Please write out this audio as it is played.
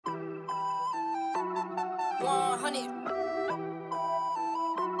100.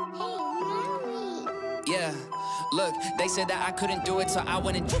 Yeah, look, they said that I couldn't do it, so I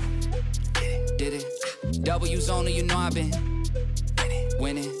went and did it. W's only, you know I've been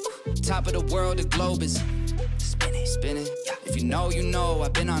winning. Top of the world, the globe is spinning. If you know,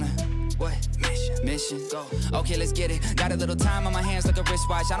 I've been on a mission. Go. Okay, let's get it. Got a little time on my hands like a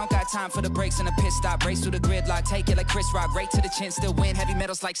wristwatch. I don't got time for the brakes and the pit stop. Race through the gridlock, take it like Chris Rock. Right to the chin, still win. Heavy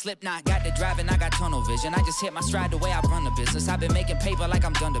metals like Slipknot. Got the driving, I got tunnel vision. I just hit my stride the way I run the business. I've been making paper like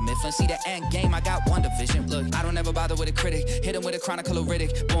I'm Dunder Mifflin. See the end game, I got one division. Look, I don't ever bother with a critic. Hit him with a chronicle of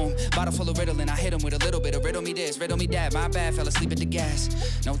Riddick. Boom, bottle full of Ritalin. I hit him with a little bit of riddle me this, riddle me that. My bad, fell asleep at the gas.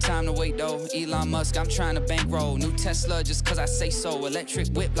 No time to wait though. Elon Musk, I'm trying to bankroll. New Tesla just cause I say so. Electric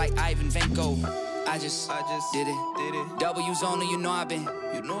whip like Ivan Van Gogh. I just did it. W's only, you know I've been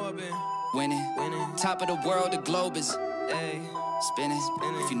winning. Top of the world, the globe is spinning.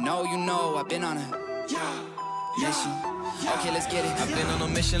 If you know, I've been on a mission. Okay, let's get it. I've been on a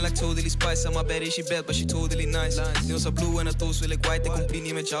mission like totally spice. My baddie, she bad, but she totally nice. Die was a blue en het toes wil ik white. Ik compie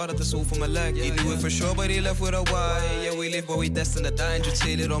niet met jou, dat is zo voor mijn lijk. You do it for sure, but he left with a why. Yeah, we live, but we destined to die. And you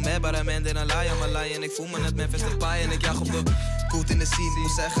say it on me, but I'm man, then I lie. I'm a lie. En ik voel me net Memphis de paai. En ik jag op de goed in de scene.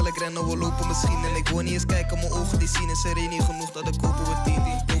 Moest eigenlijk rennen, we lopen misschien. En ik wil niet eens kijken, mijn ogen die zien. Is er niet genoeg dat ik kopen we 10.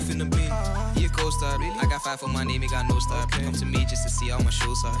 Die hoef in een bean. Hier co-star. I got 5 on my name, I got no star. Come to me just to see how my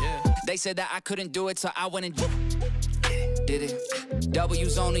shows are. They said that I couldn't do it, so I went and did it.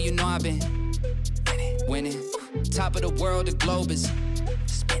 W's only, you know I've been winning. Top of the world, the globe is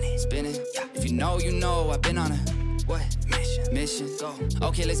spinning. If you know, I've been on a mission. Go.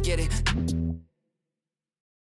 Okay, let's get it.